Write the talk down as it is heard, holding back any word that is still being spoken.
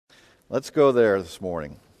Let's go there this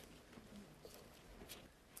morning.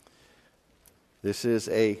 This is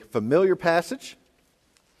a familiar passage,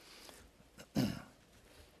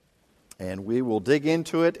 and we will dig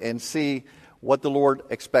into it and see what the Lord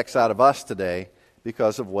expects out of us today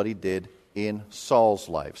because of what He did in Saul's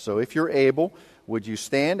life. So if you're able, would you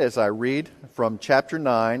stand as I read from chapter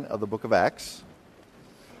 9 of the book of Acts?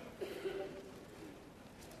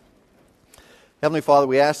 Heavenly Father,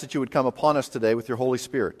 we ask that you would come upon us today with your Holy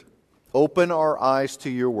Spirit. Open our eyes to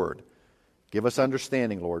your word. Give us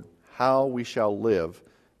understanding, Lord, how we shall live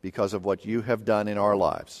because of what you have done in our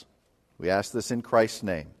lives. We ask this in Christ's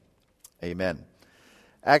name. Amen.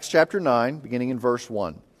 Acts chapter 9, beginning in verse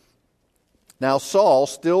 1. Now Saul,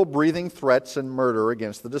 still breathing threats and murder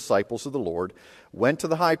against the disciples of the Lord, went to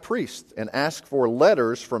the high priest and asked for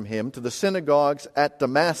letters from him to the synagogues at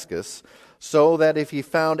Damascus, so that if he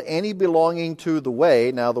found any belonging to the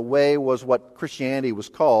way, now the way was what Christianity was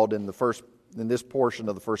called in this portion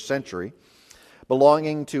of the first century,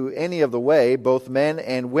 belonging to any of the way, both men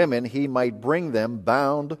and women, he might bring them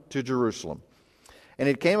bound to Jerusalem. And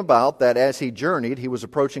it came about that as he journeyed, he was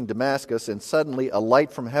approaching Damascus, and suddenly a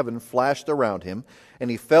light from heaven flashed around him, and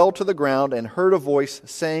he fell to the ground and heard a voice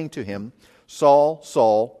saying to him, Saul,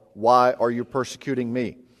 Saul, why are you persecuting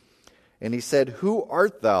me? And he said, Who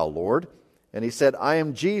art thou, Lord? And he said, I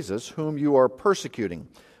am Jesus, whom you are persecuting.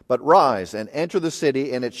 But rise and enter the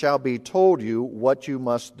city, and it shall be told you what you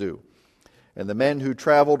must do. And the men who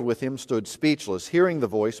traveled with him stood speechless, hearing the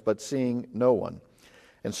voice, but seeing no one.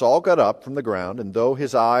 And Saul got up from the ground, and though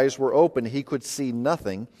his eyes were open, he could see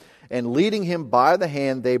nothing. And leading him by the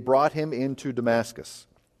hand, they brought him into Damascus.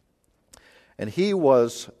 And he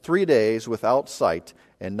was 3 days without sight,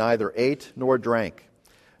 and neither ate nor drank.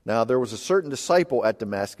 Now there was a certain disciple at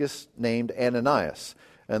Damascus named Ananias.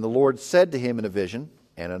 And the Lord said to him in a vision,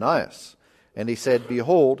 Ananias. And he said,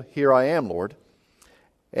 Behold, here I am, Lord.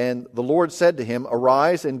 And the Lord said to him,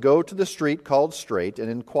 Arise and go to the street called Straight, and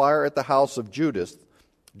inquire at the house of Judas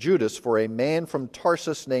for a man from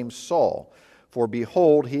Tarsus named Saul. For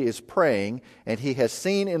behold, he is praying, and he has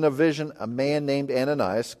seen in a vision a man named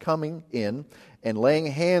Ananias coming in and laying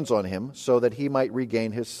hands on him so that he might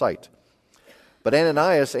regain his sight. But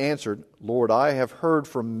Ananias answered, Lord, I have heard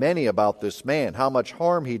from many about this man, how much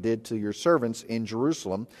harm he did to your servants in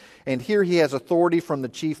Jerusalem. And here he has authority from the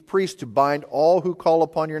chief priest to bind all who call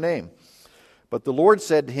upon your name. But the Lord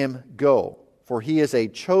said to him, Go, for he is a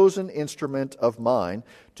chosen instrument of mine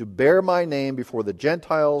to bear my name before the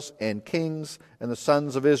Gentiles and kings and the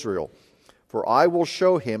sons of Israel. For I will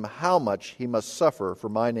show him how much he must suffer for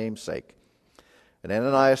my name's sake. And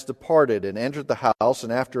Ananias departed and entered the house,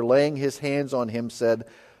 and after laying his hands on him said,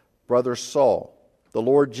 Brother Saul, the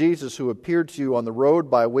Lord Jesus, who appeared to you on the road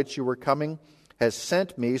by which you were coming, has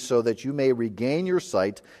sent me so that you may regain your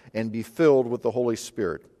sight and be filled with the Holy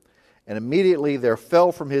Spirit. And immediately there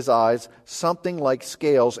fell from his eyes something like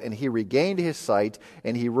scales, and he regained his sight,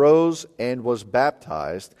 and he rose and was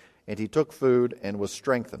baptized, and he took food and was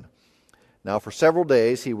strengthened. Now for several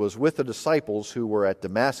days he was with the disciples who were at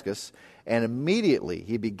Damascus, and immediately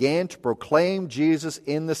he began to proclaim Jesus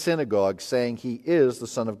in the synagogue, saying, He is the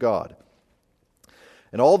Son of God.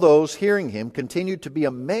 And all those hearing him continued to be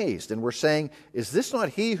amazed, and were saying, Is this not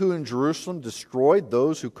he who in Jerusalem destroyed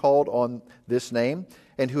those who called on this name,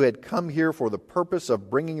 and who had come here for the purpose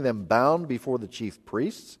of bringing them bound before the chief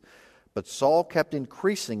priests? But Saul kept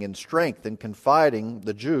increasing in strength and confiding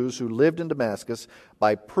the Jews who lived in Damascus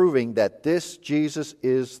by proving that this Jesus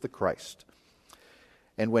is the Christ.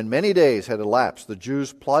 And when many days had elapsed, the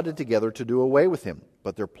Jews plotted together to do away with him.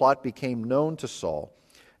 But their plot became known to Saul.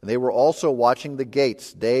 And they were also watching the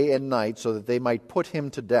gates day and night so that they might put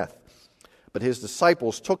him to death. But his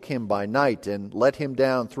disciples took him by night and let him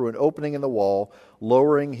down through an opening in the wall,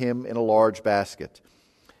 lowering him in a large basket.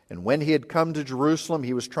 And when he had come to Jerusalem,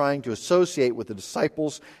 he was trying to associate with the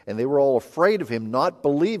disciples, and they were all afraid of him, not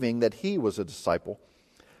believing that he was a disciple.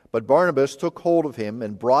 But Barnabas took hold of him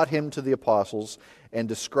and brought him to the apostles, and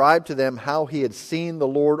described to them how he had seen the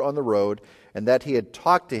Lord on the road, and that he had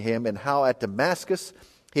talked to him, and how at Damascus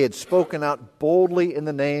he had spoken out boldly in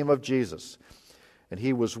the name of Jesus. And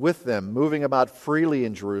he was with them, moving about freely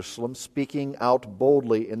in Jerusalem, speaking out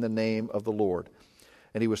boldly in the name of the Lord.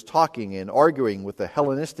 And he was talking and arguing with the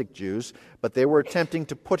Hellenistic Jews, but they were attempting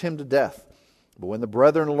to put him to death. But when the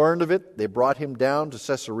brethren learned of it, they brought him down to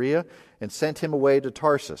Caesarea and sent him away to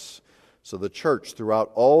Tarsus. So the church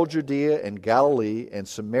throughout all Judea and Galilee and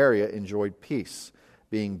Samaria enjoyed peace,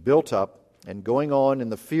 being built up and going on in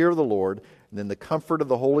the fear of the Lord, and in the comfort of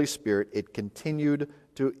the Holy Spirit, it continued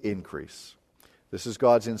to increase. This is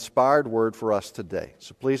God's inspired word for us today.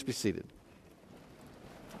 So please be seated.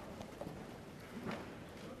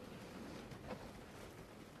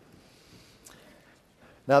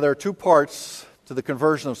 Now, there are two parts to the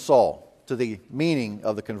conversion of Saul, to the meaning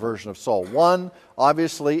of the conversion of Saul. One,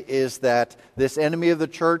 obviously, is that this enemy of the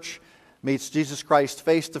church meets Jesus Christ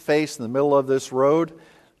face to face in the middle of this road,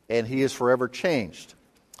 and he is forever changed.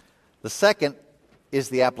 The second is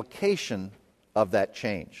the application of that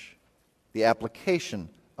change. The application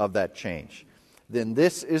of that change. Then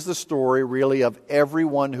this is the story, really, of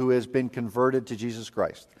everyone who has been converted to Jesus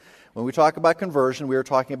Christ. When we talk about conversion, we are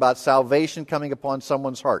talking about salvation coming upon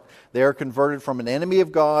someone's heart. They are converted from an enemy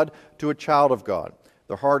of God to a child of God.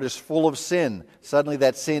 Their heart is full of sin. Suddenly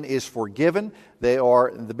that sin is forgiven.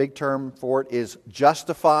 The big term for it is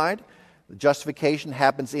justified. Justification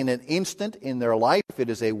happens in an instant in their life. It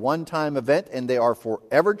is a one-time event, and they are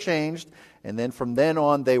forever changed. And then from then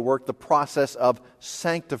on, they work the process of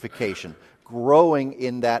sanctification, growing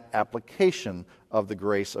in that application of the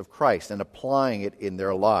grace of Christ and applying it in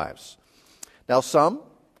their lives. Now, some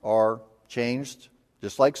are changed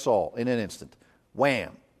just like Saul in an instant.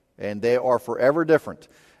 Wham! And they are forever different.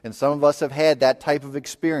 And some of us have had that type of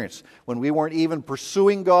experience when we weren't even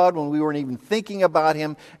pursuing God, when we weren't even thinking about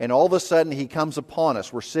Him, and all of a sudden He comes upon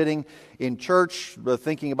us. We're sitting in church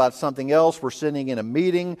thinking about something else. We're sitting in a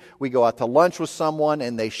meeting. We go out to lunch with someone,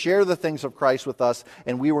 and they share the things of Christ with us,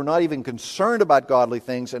 and we were not even concerned about godly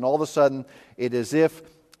things, and all of a sudden it is as if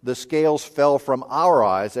the scales fell from our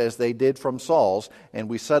eyes as they did from Saul's, and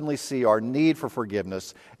we suddenly see our need for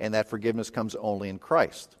forgiveness, and that forgiveness comes only in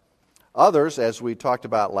Christ. Others, as we talked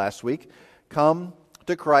about last week, come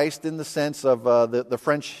to Christ in the sense of the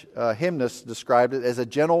French hymnist described it as a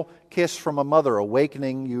gentle kiss from a mother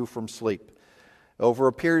awakening you from sleep. Over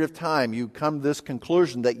a period of time, you come to this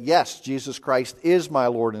conclusion that yes, Jesus Christ is my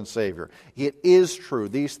Lord and Savior. It is true.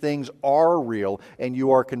 These things are real, and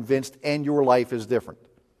you are convinced, and your life is different.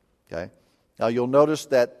 Okay? Now, you'll notice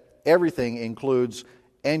that everything includes,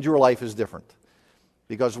 and your life is different.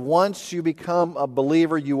 Because once you become a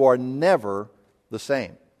believer, you are never the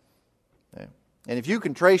same. Okay? And if you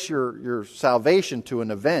can trace your salvation to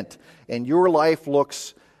an event, and your life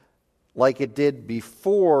looks like it did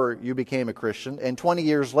before you became a Christian, and 20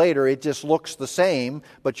 years later it just looks the same,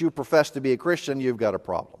 but you profess to be a Christian, you've got a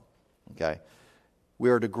problem. Okay? We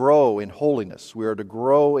are to grow in holiness. We are to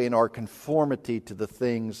grow in our conformity to the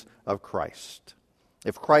things of Christ.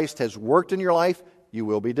 If Christ has worked in your life, you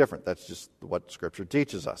will be different. That's just what Scripture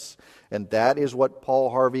teaches us. And that is what Paul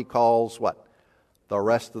Harvey calls what? The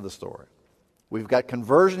rest of the story. We've got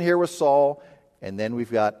conversion here with Saul, and then we've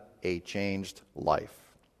got a changed life.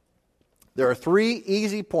 There are 3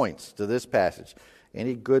 easy points to this passage.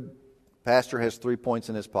 Any good pastor has 3 points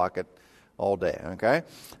in his pocket all day, okay?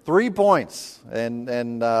 3 points.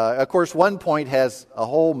 And of course, 1 point has a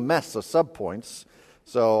whole mess of subpoints,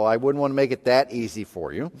 so I wouldn't want to make it that easy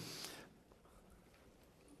for you.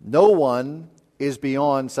 No one is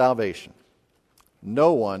beyond salvation.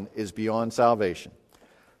 No one is beyond salvation.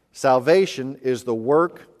 Salvation is the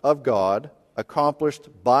work of God accomplished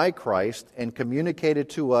by Christ and communicated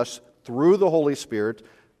to us through the Holy Spirit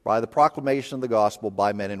by the proclamation of the gospel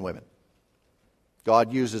by men and women.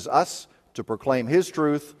 God uses us to proclaim His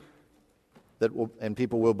truth and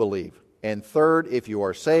people will believe. And third, if you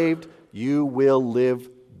are saved, you will live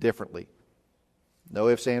differently. No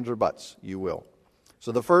ifs, ands, or buts. You will.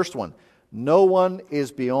 So the first one, no one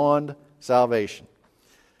is beyond salvation.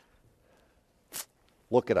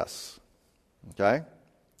 Look at us. Okay?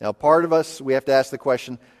 Now, part of us, we have to ask the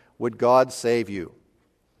question, would God save you?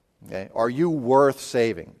 Okay? Are you worth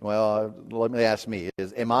saving? Well, let me ask me,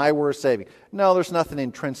 am I worth saving? No, there's nothing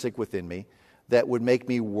intrinsic within me that would make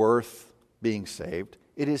me worth being saved.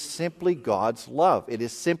 It is simply God's love. It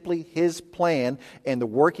is simply His plan and the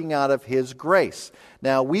working out of His grace.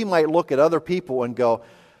 Now, we might look at other people and go,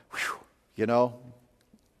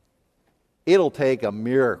 it'll take a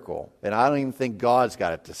miracle, and I don't even think God's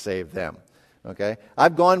got it to save them. Okay?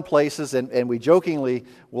 I've gone places, and we jokingly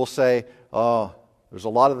will say, oh, there's a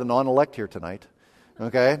lot of the non-elect here tonight.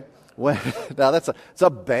 Okay? Now, it's a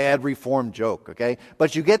bad Reformed joke, okay?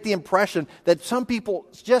 But you get the impression that some people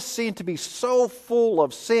just seem to be so full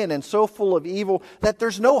of sin and so full of evil that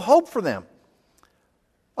there's no hope for them.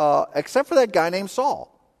 Except for that guy named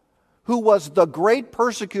Saul, who was the great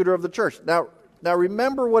persecutor of the church. Now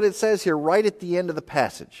remember what it says here right at the end of the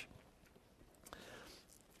passage.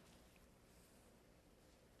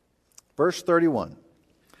 Verse 31.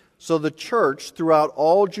 So the church throughout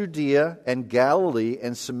all Judea and Galilee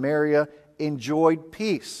and Samaria enjoyed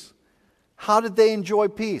peace. How did they enjoy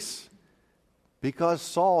peace? Because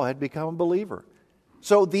Saul had become a believer.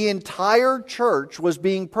 So the entire church was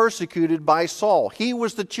being persecuted by Saul. He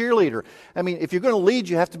was the cheerleader. I mean, if you're going to lead,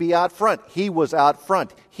 you have to be out front. He was out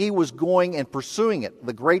front. He was going and pursuing it.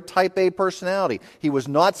 The great type A personality. He was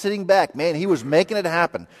not sitting back. Man, he was making it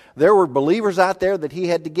happen. There were believers out there that he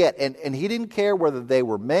had to get. And he didn't care whether they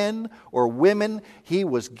were men or women. He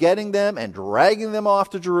was getting them and dragging them off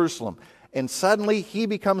to Jerusalem. And suddenly he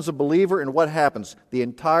becomes a believer, and what happens? The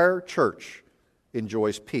entire church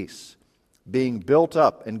enjoys peace, being built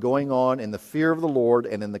up and going on in the fear of the Lord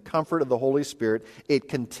and in the comfort of the Holy Spirit. It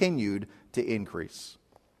continued to increase.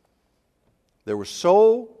 There was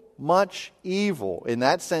so much evil in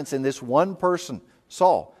that sense in this one person,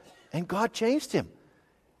 Saul, and God changed him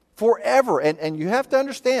forever. And you have to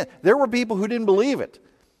understand, there were people who didn't believe it.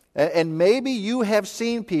 And maybe you have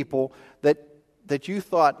seen people that you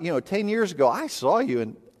thought, 10 years ago, I saw you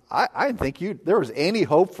and I didn't think there was any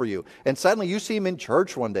hope for you. And suddenly you see him in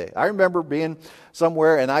church one day. I remember being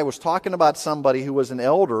somewhere and I was talking about somebody who was an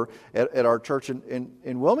elder at our church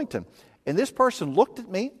in Wilmington. And this person looked at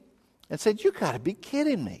me and said, "You got to be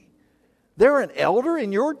kidding me. They're an elder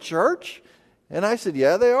in your church?" And I said,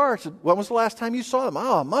 "Yeah, they are." I said, "When was the last time you saw them?"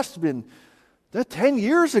 "Oh, it must have been 10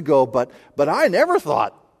 years ago, but I never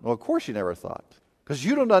thought." Well, of course you never thought, because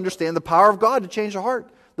you don't understand the power of God to change a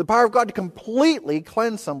heart. The power of God to completely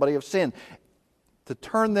cleanse somebody of sin, to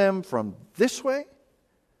turn them from this way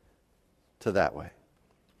to that way.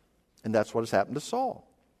 And that's what has happened to Saul.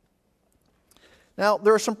 Now,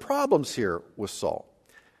 there are some problems here with Saul.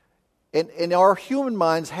 And our human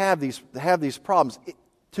minds have these problems.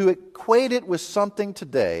 To equate it with something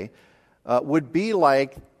today would be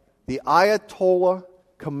like the Ayatollah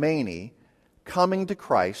Khomeini coming to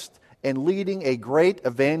Christ and leading a great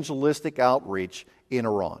evangelistic outreach in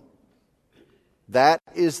Iran. That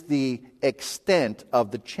is the extent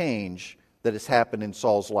of the change that has happened in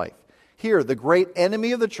Saul's life. Here, the great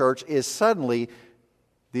enemy of the church is suddenly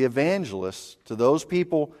the evangelist to those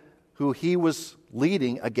people who he was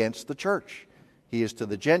leading against the church. He is to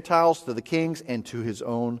the Gentiles, to the kings, and to his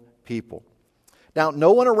own people. Now,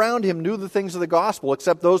 no one around him knew the things of the gospel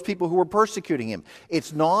except those people who were persecuting him.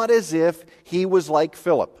 It's not as if he was like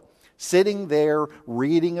Philip, sitting there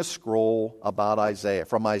reading a scroll about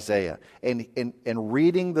from Isaiah, and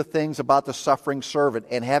reading the things about the suffering servant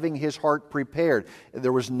and having his heart prepared.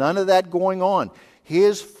 There was none of that going on.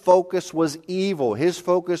 His focus was evil. His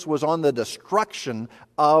focus was on the destruction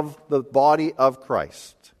of the body of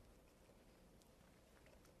Christ.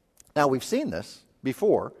 Now, we've seen this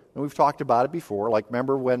before, and we've talked about it before. Like,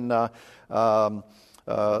 remember when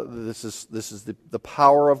this is the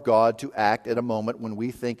power of God to act at a moment when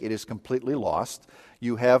we think it is completely lost.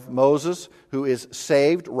 You have Moses, who is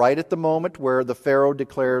saved right at the moment where the Pharaoh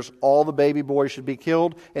declares all the baby boys should be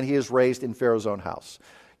killed, and he is raised in Pharaoh's own house.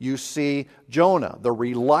 You see Jonah, the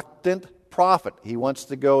reluctant prophet. He wants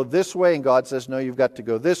to go this way, and God says, "No, you've got to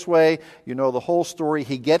go this way." You know the whole story.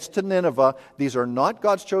 He gets to Nineveh. These are not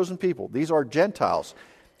God's chosen people. These are Gentiles.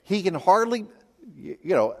 He can hardly,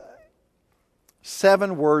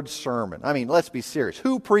 7-word sermon. I mean, let's be serious.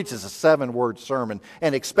 Who preaches a 7-word sermon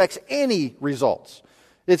and expects any results?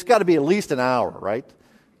 It's got to be at least an hour, right?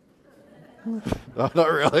 No,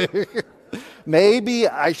 not really. Maybe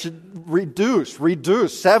I should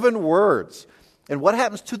reduce 7 words. And what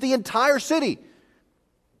happens to the entire city?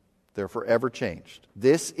 They're forever changed.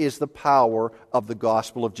 This is the power of the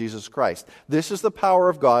gospel of Jesus Christ. This is the power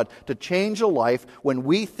of God to change a life when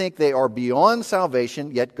we think they are beyond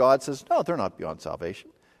salvation, yet God says, no, they're not beyond salvation.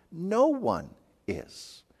 No one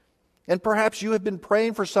is. And perhaps you have been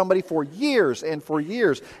praying for somebody for years,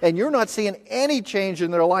 and you're not seeing any change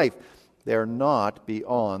in their life. They're not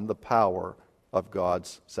beyond the power of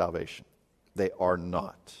God's salvation. They are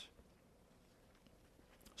not.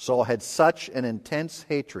 Saul had such an intense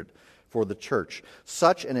hatred for the church,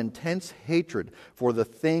 such an intense hatred for the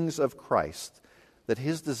things of Christ, that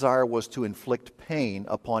his desire was to inflict pain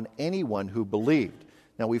upon anyone who believed.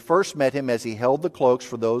 Now, we first met him as he held the cloaks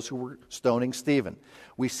for those who were stoning Stephen.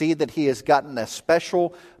 We see that he has gotten a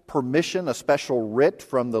special permission, a special writ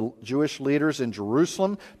from the Jewish leaders in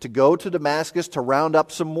Jerusalem to go to Damascus to round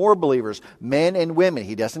up some more believers, men and women.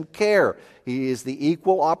 He doesn't care. He is the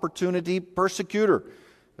equal opportunity persecutor.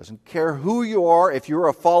 Doesn't care who you are. If you're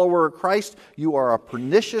a follower of Christ, you are a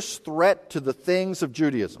pernicious threat to the things of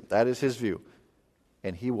Judaism. That is his view.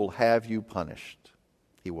 And he will have you punished.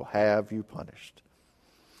 He will have you punished.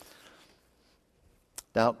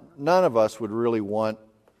 Now, none of us would really want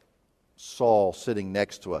Saul sitting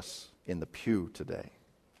next to us in the pew today.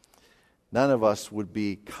 None of us would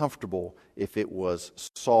be comfortable if it was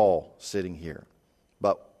Saul sitting here.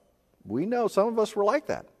 But we know some of us were like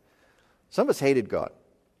that. Some of us hated God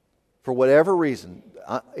for whatever reason.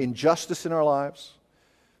 Injustice in our lives,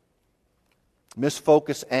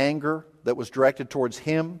 misfocused anger that was directed towards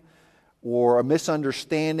Him, or a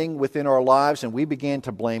misunderstanding within our lives, and we began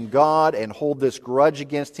to blame God and hold this grudge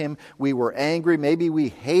against Him. We were angry. Maybe we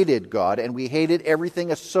hated God, and we hated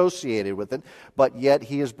everything associated with it, but yet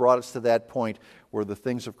He has brought us to that point where the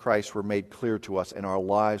things of Christ were made clear to us, and our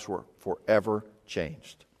lives were forever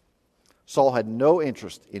changed. Saul had no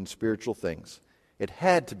interest in spiritual things. It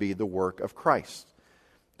had to be the work of Christ.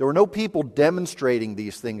 There were no people demonstrating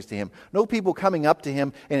these things to him. No people coming up to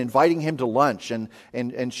him and inviting him to lunch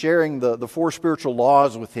and sharing the four spiritual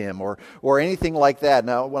laws with him or anything like that.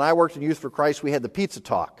 Now, when I worked in Youth for Christ, we had the pizza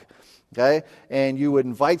talk. Okay? And you would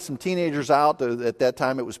invite some teenagers out. At that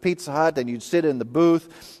time it was Pizza Hut, and you'd sit in the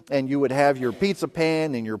booth and you would have your pizza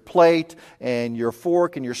pan and your plate and your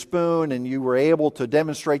fork and your spoon, and you were able to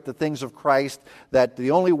demonstrate the things of Christ, that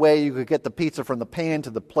the only way you could get the pizza from the pan to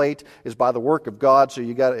the plate is by the work of God. So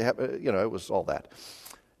you got to have, it was all that.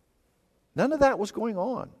 None of that was going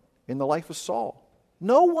on in the life of Saul.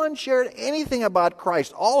 No one shared anything about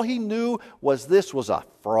Christ. All he knew was this was a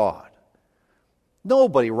fraud.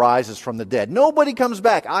 Nobody rises from the dead. Nobody comes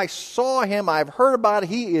back. I saw him. I've heard about it.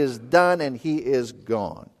 He is done and he is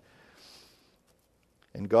gone.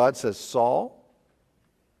 And God says, Saul,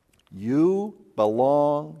 you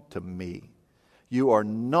belong to me. You are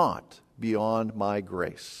not beyond my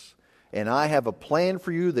grace. And I have a plan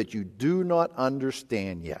for you that you do not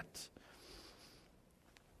understand yet.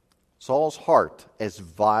 Saul's heart, as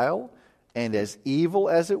vile and as evil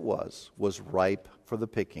as it was ripe for the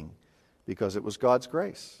picking. Because it was God's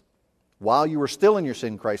grace. While you were still in your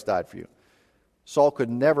sin, Christ died for you. Saul could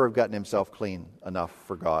never have gotten himself clean enough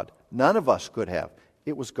for God. None of us could have.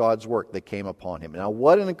 It was God's work that came upon him. Now,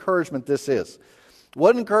 what an encouragement this is.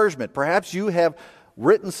 What an encouragement. Perhaps you have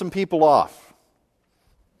written some people off.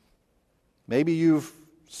 Maybe you've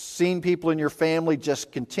seen people in your family just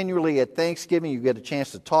continually at Thanksgiving. You get a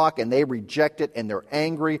chance to talk and they reject it and they're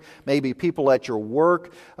angry. Maybe people at your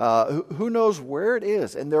work. Who knows where it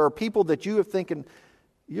is. And there are people that you've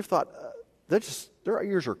thought, their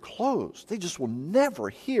ears are closed. They just will never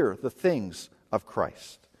hear the things of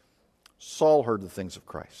Christ. Saul heard the things of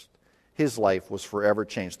Christ. His life was forever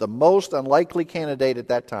changed. The most unlikely candidate at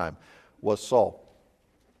that time was Saul.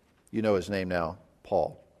 You know his name now,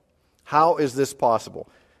 Paul. How is this possible?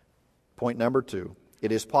 Point number 2.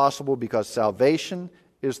 It is possible because salvation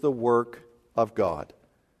is the work of God.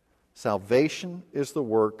 Salvation is the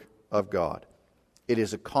work of God. It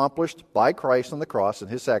is accomplished by Christ on the cross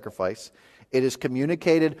and His sacrifice. It is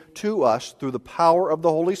communicated to us through the power of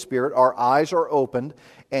the Holy Spirit. Our eyes are opened,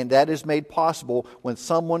 and that is made possible when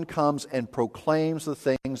someone comes and proclaims the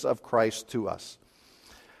things of Christ to us.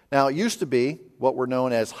 Now, it used to be what were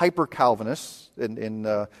known as hyper-Calvinists back in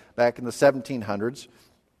the 1700s.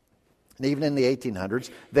 And even in the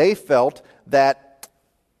 1800s, they felt that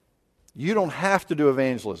you don't have to do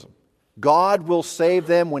evangelism. God will save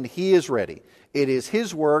them when He is ready. It is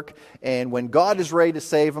His work, and when God is ready to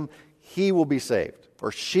save them, he will be saved,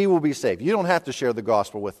 or she will be saved. You don't have to share the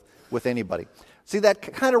gospel with anybody. See, that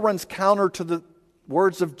kind of runs counter to the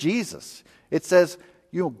words of Jesus. It says,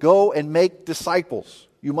 go and make disciples.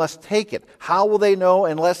 You must take it. How will they know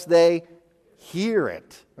unless they hear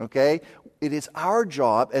it? Okay? It is our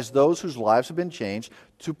job as those whose lives have been changed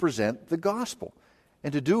to present the gospel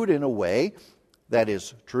and to do it in a way that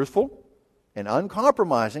is truthful and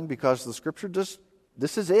uncompromising, because the Scripture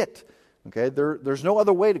this is it. Okay? There's no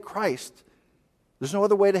other way to Christ. There's no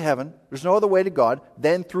other way to heaven. There's no other way to God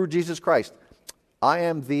than through Jesus Christ. I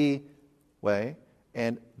am the way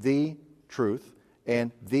and the truth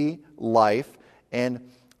and the life. And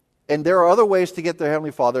there are other ways to get to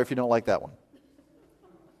Heavenly Father if you don't like that one.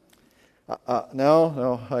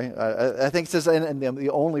 No. I think it says, and the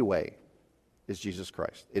only way is Jesus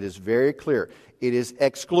Christ. It is very clear. It is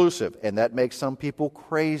exclusive, and that makes some people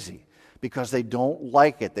crazy because they don't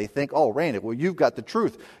like it. They think, "Oh, Randy, well, you've got the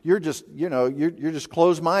truth. You're just, you're just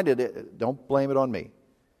closed-minded. Don't blame it on me."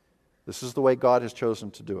 This is the way God has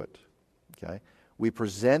chosen to do it. Okay? We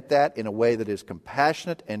present that in a way that is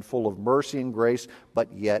compassionate and full of mercy and grace,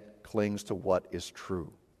 but yet clings to what is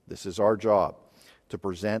true. This is our job, to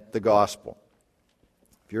present the gospel.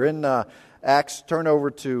 If you're in Acts, turn over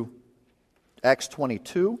to Acts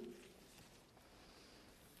 22.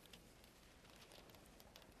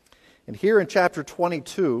 And here in chapter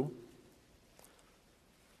 22,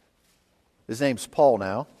 his name's Paul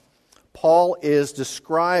now. Paul is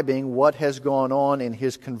describing what has gone on in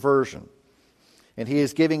his conversion. And he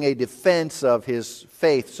is giving a defense of his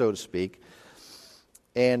faith, so to speak.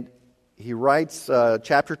 And he writes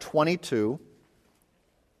chapter 22,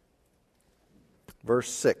 verse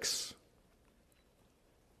 6.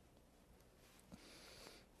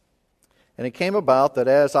 And it came about that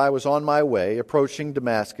as I was on my way, approaching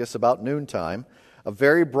Damascus about noontime, a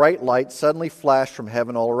very bright light suddenly flashed from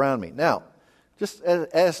heaven all around me. Now, just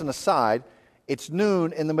as an aside, it's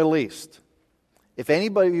noon in the Middle East. If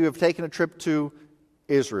anybody of you have taken a trip to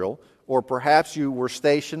Israel, or perhaps you were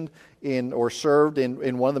stationed in or served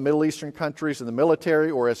in one of the Middle Eastern countries in the military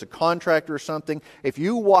or as a contractor or something, if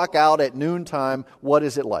you walk out at noontime, what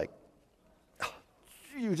is it like?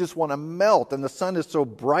 You just want to melt, and the sun is so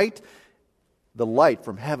bright. The light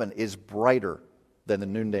from heaven is brighter than the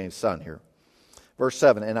noonday sun here. Verse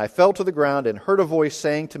 7, and I fell to the ground and heard a voice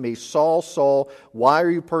saying to me, Saul, Saul, why are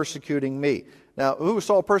you persecuting me? Now, who was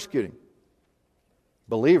Saul persecuting?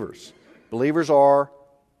 Believers. Believers are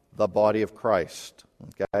the body of Christ.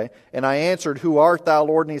 Okay? And I answered, who art thou,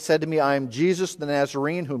 Lord? And he said to me, I am Jesus the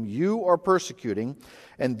Nazarene, whom you are persecuting.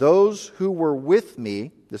 And those who were with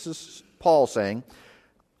me, this is Paul saying,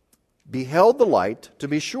 beheld the light, to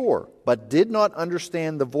be sure, but did not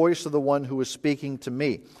understand the voice of the one who was speaking to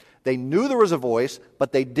me. They knew there was a voice,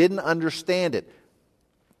 but they didn't understand it.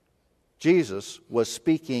 Jesus was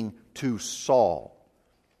speaking to Saul.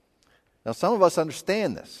 Now, some of us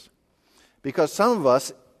understand this, because some of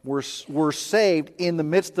us were saved in the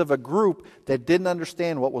midst of a group that didn't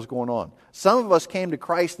understand what was going on. Some of us came to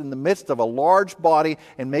Christ in the midst of a large body,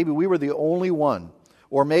 and maybe we were the only one.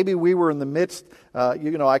 Or maybe we were in the midst, I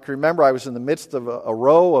can remember I was in the midst of a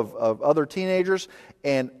row of other teenagers,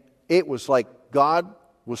 and it was like God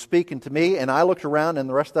was speaking to me, and I looked around, and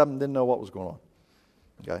the rest of them didn't know what was going on.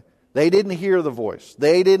 Okay? They didn't hear the voice.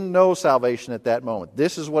 They didn't know salvation at that moment.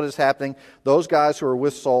 This is what is happening. Those guys who are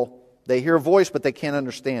with Saul, they hear a voice, but they can't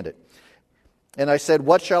understand it. And I said,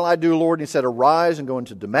 what shall I do, Lord? And he said, arise and go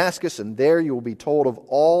into Damascus, and there you will be told of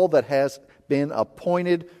all that has been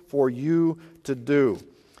appointed for you to do.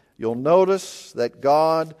 You'll notice that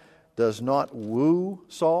God does not woo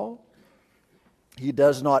Saul. He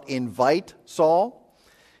does not invite Saul.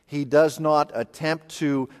 He does not attempt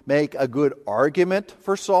to make a good argument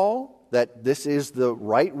for Saul, that this is the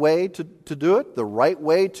right way to do it, the right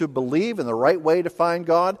way to believe, and the right way to find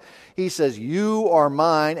God. He says, you are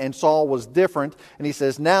mine, and Saul was different. And he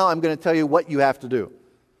says, now I'm going to tell you what you have to do.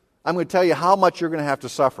 I'm going to tell you how much you're going to have to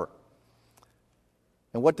suffer.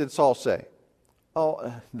 And what did Saul say?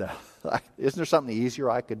 Oh, no. Isn't there something easier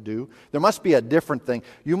I could do? There must be a different thing.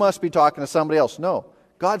 You must be talking to somebody else. No.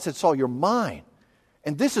 God said, Saul, you're mine.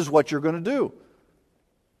 And this is what you're going to do.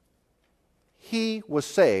 He was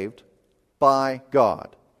saved by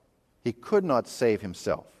God. He could not save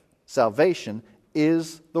himself. Salvation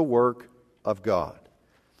is the work of God.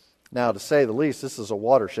 Now, to say the least, this is a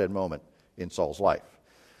watershed moment in Saul's life.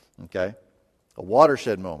 Okay? A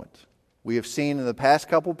watershed moment. We have seen in the past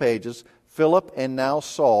couple pages, Philip and now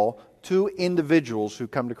Saul, two individuals who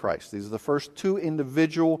come to Christ. These are the first two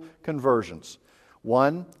individual conversions.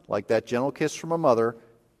 One, like that gentle kiss from a mother,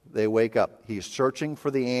 they wake up. He's searching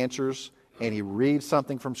for the answers, and he reads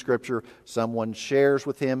something from Scripture. Someone shares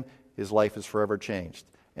with him. His life is forever changed.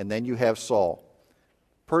 And then you have Saul.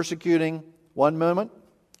 Persecuting one moment,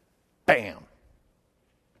 bam,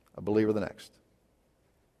 a believer the next.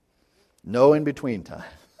 No in-between time.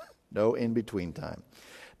 No in-between time.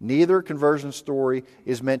 Neither conversion story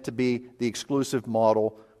is meant to be the exclusive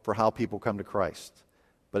model for how people come to Christ.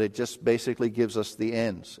 But it just basically gives us the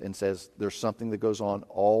ends and says there's something that goes on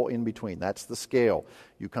all in between. That's the scale.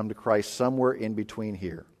 You come to Christ somewhere in between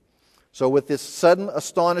here. So with this sudden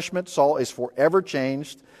astonishment, Saul is forever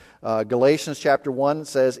changed. Galatians chapter 1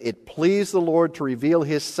 says, it pleased the Lord to reveal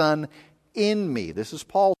his Son in me. This is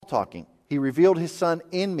Paul talking. He revealed his Son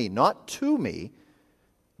in me, not to me,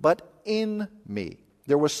 but in me.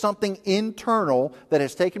 There was something internal that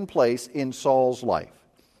has taken place in Saul's life.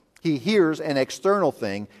 He hears an external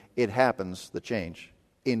thing. It happens, the change,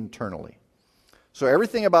 internally. So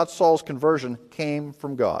everything about Saul's conversion came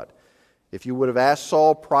from God. If you would have asked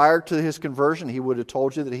Saul prior to his conversion, he would have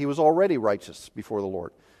told you that he was already righteous before the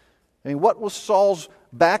Lord. I mean, what was Saul's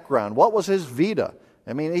background? What was his vita?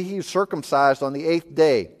 I mean, he was circumcised on the 8th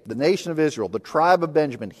day, the nation of Israel, the tribe of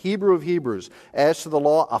Benjamin, Hebrew of Hebrews. As to the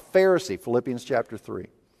law, a Pharisee, Philippians chapter 3.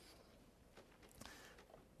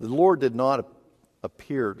 The Lord did not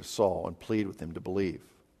appear to Saul and plead with him to believe.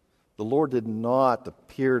 The Lord did not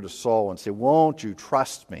appear to Saul and say, won't you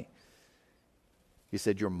trust me? He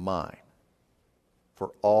said, you're mine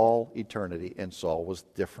for all eternity. And Saul was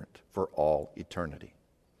different for all eternity.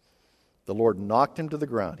 The Lord knocked him to the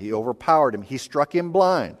ground. He overpowered him. He struck him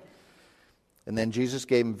blind. And then Jesus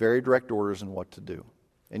gave him very direct orders on what to do.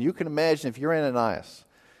 And you can imagine if you're Ananias,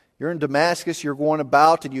 you're in Damascus, you're going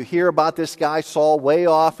about, and you hear about this guy, Saul, way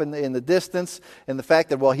off in the distance, and the fact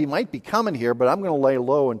that, well, he might be coming here, but I'm going to lay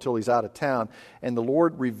low until he's out of town. And the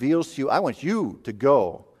Lord reveals to you, I want you to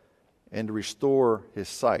go and to restore his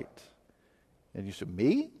sight. And you say,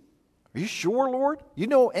 me? Are you sure, Lord? You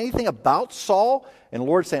know anything about Saul? And the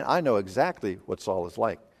Lord's saying, I know exactly what Saul is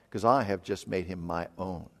like, because I have just made him my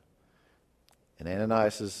own. And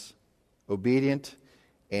Ananias is obedient,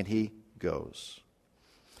 and he goes.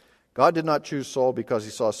 God did not choose Saul because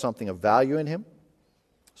he saw something of value in him.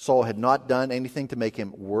 Saul had not done anything to make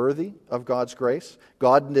him worthy of God's grace.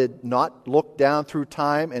 God did not look down through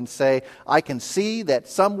time and say, I can see that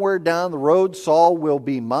somewhere down the road Saul will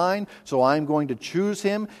be mine, so I'm going to choose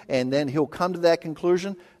him, and then he'll come to that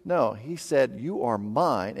conclusion. No, he said, you are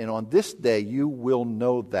mine, and on this day you will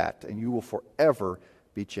know that, and you will forever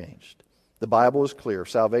be changed. The Bible is clear. If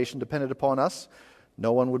salvation depended upon us,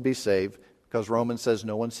 no one would be saved, because Romans says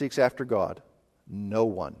no one seeks after God. No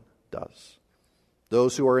one does.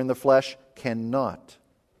 Those who are in the flesh cannot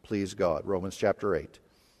please God. Romans chapter 8.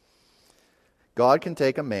 God can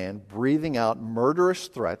take a man breathing out murderous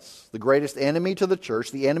threats, the greatest enemy to the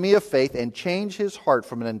church, the enemy of faith, and change his heart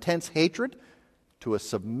from an intense hatred to a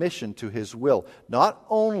submission to his will. Not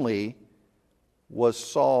only was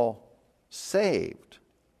Saul saved,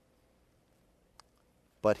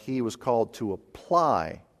 but he was called to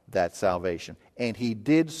apply that salvation. And he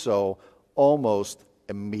did so almost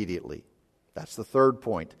immediately. That's the third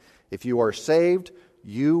point. If you are saved,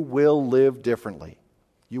 you will live differently.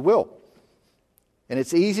 You will. And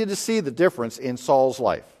it's easy to see the difference in Saul's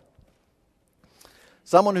life.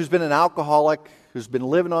 Someone who's been an alcoholic, who's been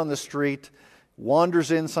living on the street,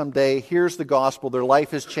 wanders in someday, hears the gospel, their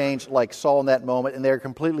life has changed like Saul in that moment, and they're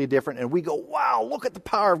completely different. And we go, wow, look at the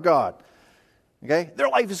power of God. Okay? Their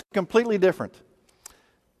life is completely different.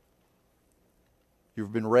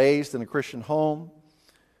 You've been raised in a Christian home.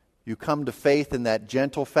 You come to faith in that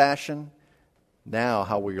gentle fashion. Now,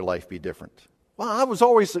 how will your life be different? Well, I was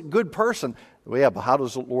always a good person. Well, yeah, but how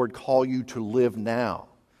does the Lord call you to live now?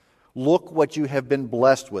 Look what you have been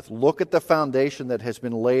blessed with. Look at the foundation that has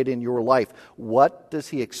been laid in your life. What does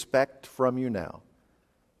He expect from you now?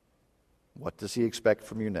 What does He expect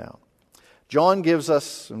from you now? John gives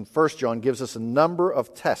us, and 1 John gives us a number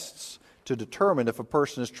of tests to determine if a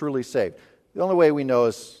person is truly saved. The only way we know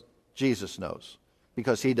is Jesus knows,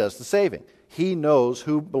 because He does the saving. He knows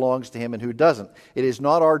who belongs to Him and who doesn't. It is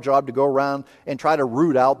not our job to go around and try to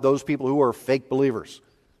root out those people who are fake believers,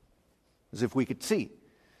 as if we could see.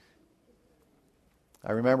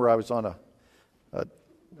 I remember I was on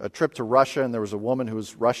a trip to Russia, and there was a woman who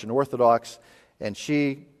was Russian Orthodox, and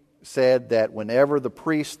she said that whenever the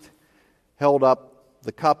priest held up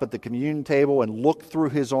the cup at the communion table and looked through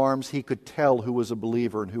his arms, he could tell who was a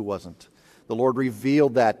believer and who wasn't. The Lord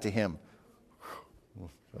revealed that to him.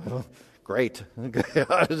 Great.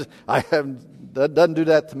 That doesn't do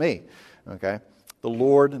that to me. Okay? The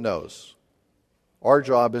Lord knows. Our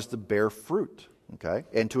job is to bear fruit. Okay?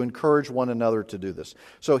 And to encourage one another to do this.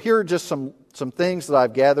 So here are just some things that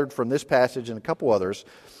I've gathered from this passage and a couple others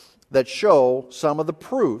that show some of the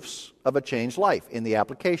proofs of a changed life in the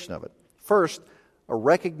application of it. First, a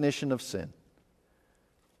recognition of sin.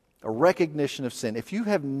 A recognition of sin. If you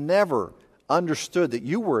have never understood that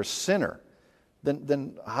you were a sinner,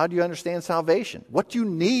 then how do you understand salvation? What do you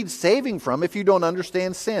need saving from if you don't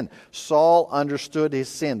understand sin? Saul understood his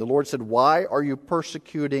sin. The Lord said, "Why are you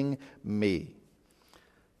persecuting me?"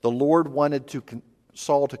 The Lord wanted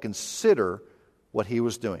Saul to consider what he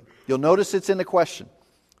was doing. You'll notice it's in the question.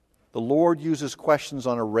 The Lord uses questions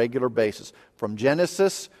on a regular basis. From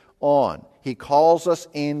Genesis on, He calls us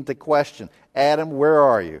into question. Adam, where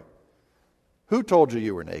are you? Who told you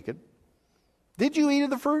you were naked? Did you eat of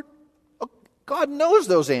the fruit? God knows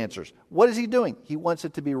those answers. What is He doing? He wants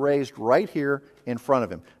it to be raised right here in front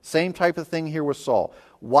of him. Same type of thing here with Saul.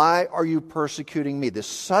 Why are you persecuting me? This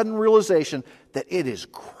sudden realization that it is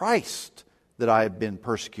Christ that I have been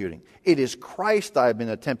persecuting. It is Christ I have been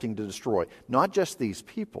attempting to destroy, not just these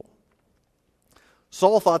people.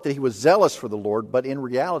 Saul thought that he was zealous for the Lord, but in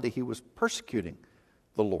reality he was persecuting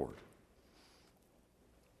the Lord.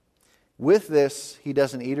 With this, he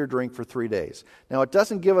doesn't eat or drink for 3 days. Now, it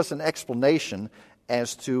doesn't give us an explanation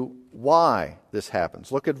as to why this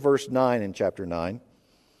happens. Look at verse 9 in chapter 9.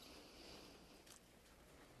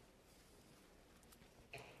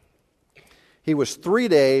 He was 3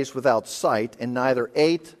 days without sight and neither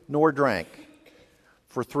ate nor drank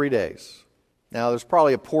for 3 days. Now, there's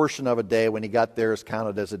probably a portion of a day when he got there is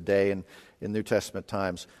counted as a day in New Testament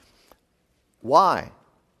times. Why?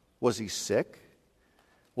 Was he sick?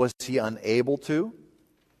 Was he unable to?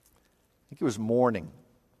 think he was mourning.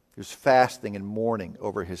 He was fasting and mourning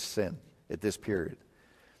over his sin at this period.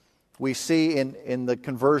 We see in the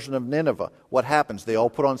conversion of Nineveh what happens. They all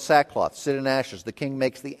put on sackcloth, sit in ashes. The king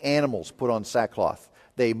makes the animals put on sackcloth.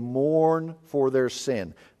 They mourn for their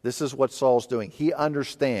sin. This is what Saul's doing. He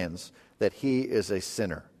understands that he is a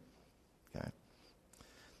sinner. Okay.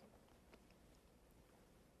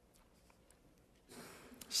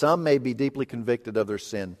 Some may be deeply convicted of their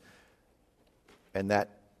sin, and that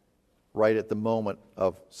right at the moment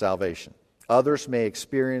of salvation. Others may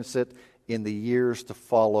experience it in the years to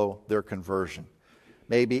follow their conversion.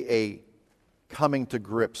 Maybe a coming to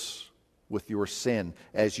grips with your sin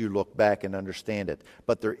as you look back and understand it.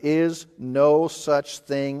 But there is no such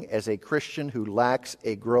thing as a Christian who lacks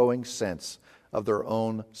a growing sense of their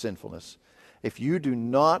own sinfulness. If you do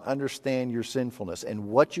not understand your sinfulness and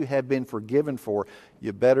what you have been forgiven for,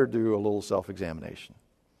 you better do a little self-examination.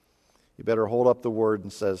 You better hold up the word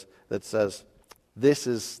that says, this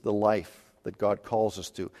is the life that God calls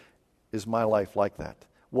us to. Is my life like that?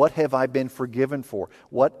 What have I been forgiven for?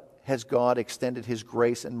 What has God extended His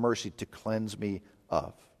grace and mercy to cleanse me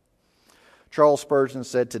of? Charles Spurgeon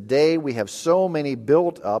said, today we have so many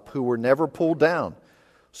built up who were never pulled down,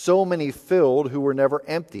 so many filled who were never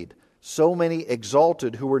emptied, so many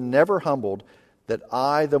exalted who were never humbled, that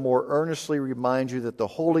I the more earnestly remind you that the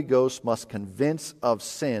Holy Ghost must convince of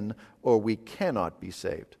sin, or we cannot be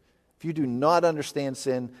saved. If you do not understand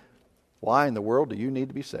sin, why in the world do you need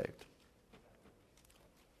to be saved?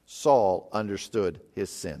 Saul understood his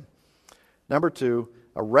sin. Number 2,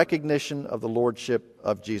 a recognition of the lordship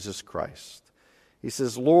of Jesus Christ. He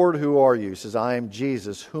says, Lord, who are you? He says, I am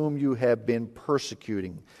Jesus, whom you have been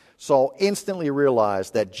persecuting. Saul instantly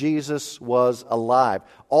realized that Jesus was alive.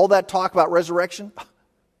 All that talk about resurrection,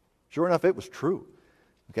 sure enough, it was true.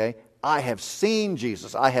 Okay? I have seen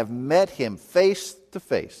Jesus. I have met Him face to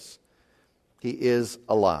face. He is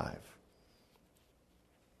alive.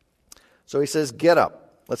 So he says, get up.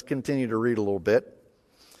 Let's continue to read a little bit.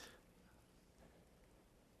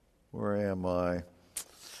 Where am I?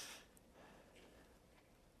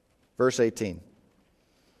 Verse 18.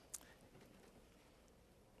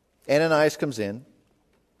 Ananias comes in.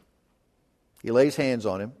 He lays hands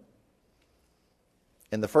on him.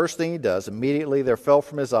 And the first thing he does, immediately there fell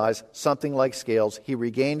from his eyes something like scales. He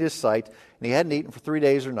regained his sight, and he hadn't eaten for 3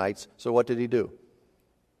 days or nights. So what did he do?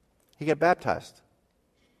 He got baptized.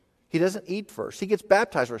 He doesn't eat first. He gets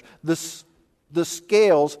baptized first. The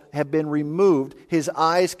scales have been removed. His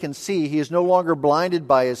eyes can see. He is no longer blinded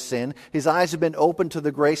by his sin. His eyes have been opened to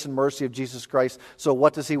the grace and mercy of Jesus Christ. So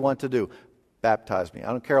what does he want to do? Baptize me.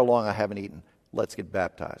 I don't care how long I haven't eaten. Let's get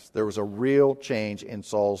baptized. There was a real change in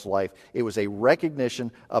Saul's life. It was a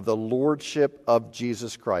recognition of the lordship of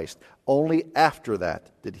Jesus Christ. Only after that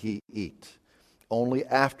did he eat. Only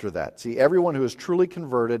after that. See, everyone who is truly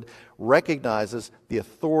converted recognizes the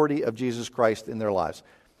authority of Jesus Christ in their lives.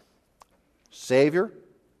 Savior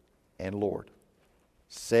and Lord.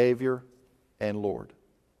 Savior and Lord.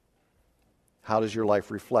 How does your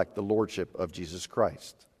life reflect the lordship of Jesus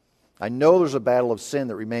Christ? I know there's a battle of sin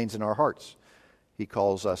that remains in our hearts. He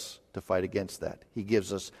calls us to fight against that. He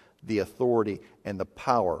gives us the authority and the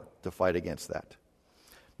power to fight against that.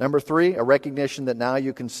 Number 3, a recognition that now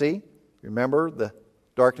you can see. Remember, the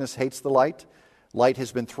darkness hates the light. Light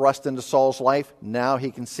has been thrust into Saul's life. Now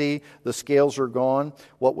he can see. The scales are gone.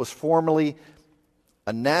 What was formerly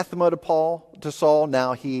anathema to Saul,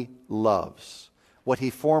 now he loves. What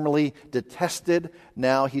he formerly detested,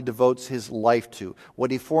 now he devotes his life to.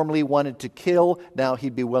 What he formerly wanted to kill, now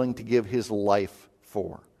he'd be willing to give his life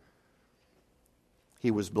for.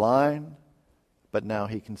 He was blind, but now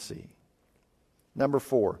he can see. Number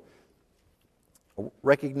 4, a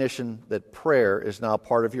recognition that prayer is now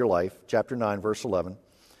part of your life. Chapter 9, verse 11.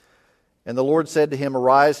 And the Lord said to him,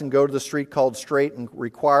 arise and go to the street called Straight, and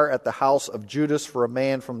require at the house of Judas for a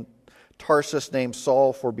man from Tarsus named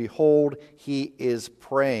Saul, for behold, he is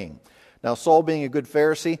praying. Now Saul, being a good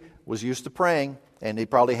Pharisee, was used to praying, and he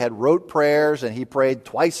probably had rote prayers, and he prayed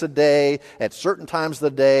twice a day at certain times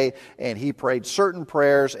of the day, and he prayed certain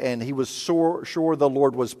prayers, and he was sure the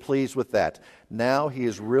Lord was pleased with that. Now he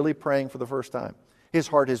is really praying for the first time. His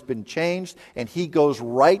heart has been changed, and he goes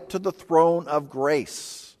right to the throne of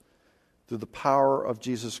grace through the power of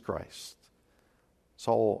Jesus Christ.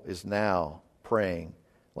 Saul is now praying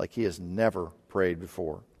like he has never prayed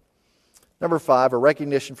before. Number 5, a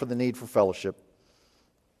recognition for the need for fellowship.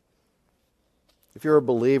 If you're a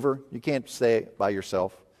believer, you can't stay by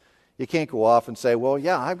yourself. You can't go off and say, well,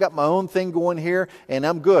 yeah, I've got my own thing going here, and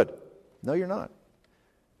I'm good. No, you're not.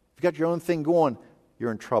 If you've got your own thing going,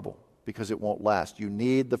 you're in trouble because it won't last. You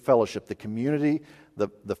need the fellowship, the community,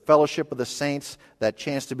 the fellowship of the saints, that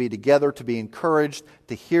chance to be together, to be encouraged,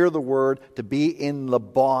 to hear the word, to be in the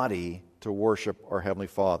body to worship our Heavenly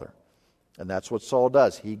Father. And that's what Saul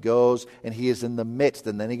does. He goes and he is in the midst,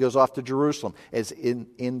 and then he goes off to Jerusalem as in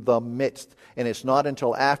the midst. And it's not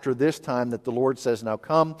until after this time that the Lord says, now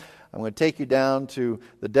come, I'm going to take you down to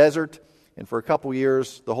the desert, and for a couple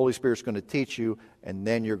years the Holy Spirit's going to teach you, and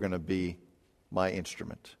then you're going to be my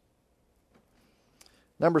instrument.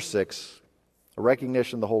 Number 6, a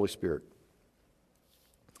recognition of the Holy Spirit.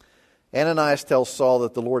 Ananias tells Saul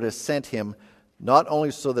that the Lord has sent him not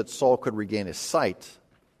only so that Saul could regain his sight,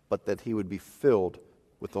 but that he would be filled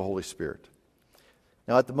with the Holy Spirit.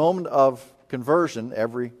 Now, at the moment of conversion,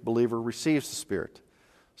 every believer receives the Spirit.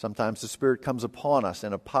 Sometimes the Spirit comes upon us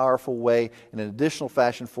in a powerful way, in an additional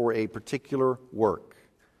fashion for a particular work.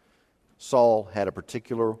 Saul had a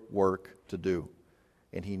particular work to do,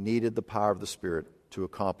 and he needed the power of the Spirit to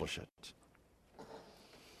accomplish it.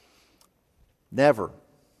 Never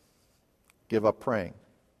give up praying.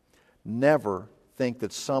 Never think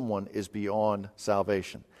that someone is beyond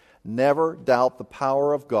salvation. Never doubt the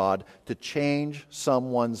power of God to change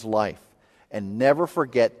someone's life. And never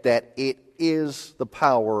forget that it is the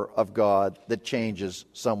power of God that changes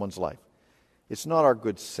someone's life. It's not our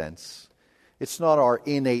good sense. It's not our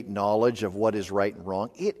innate knowledge of what is right and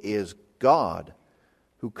wrong. It is God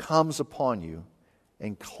who comes upon you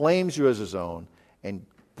and claims you as His own and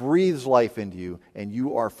breathes life into you, and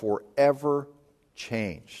you are forever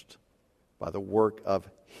changed by the work of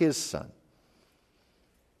His Son.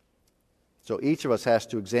 So each of us has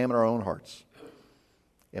to examine our own hearts.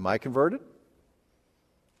 Am I converted?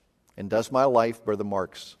 And does my life bear the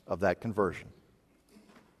marks of that conversion?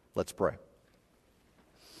 Let's pray.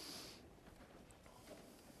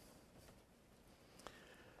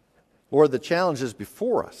 Lord, the challenge is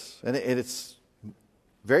before us, and it's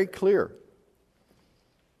very clear.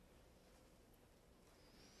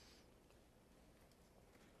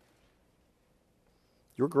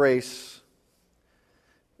 Your grace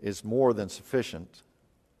is more than sufficient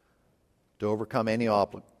to overcome any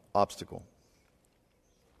obstacle.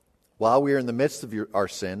 While we are in the midst of our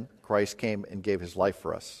sin, Christ came and gave His life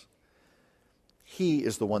for us. He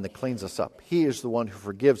is the one that cleans us up. He is the one who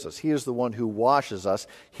forgives us. He is the one who washes us.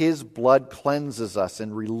 His blood cleanses us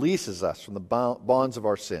and releases us from the bonds of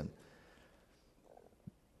our sin.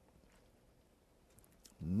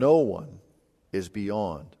 No one is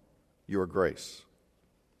beyond your grace.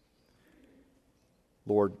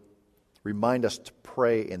 Lord, remind us to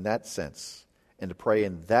pray in that sense and to pray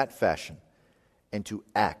in that fashion and to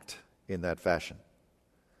act in that fashion,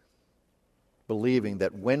 believing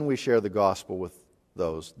that when we share the gospel with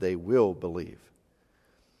those, they will believe.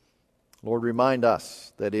 Lord, remind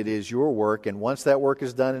us that it is your work, and once that work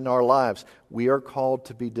is done in our lives, we are called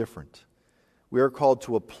to be different. We are called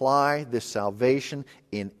to apply this salvation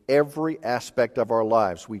in every aspect of our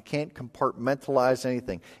lives. We can't compartmentalize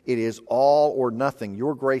anything. It is all or nothing.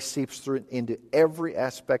 Your grace seeps through into every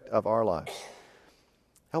aspect of our lives.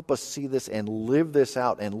 Help us see this and live this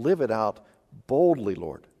out, and live it out boldly,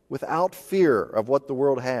 Lord, without fear of what the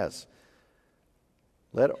world has.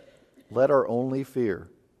 Let our only fear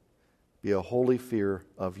be a holy fear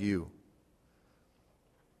of you.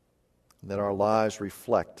 And that our lives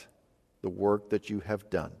reflect the work that you have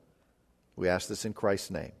done. We ask this in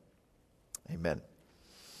Christ's name. Amen.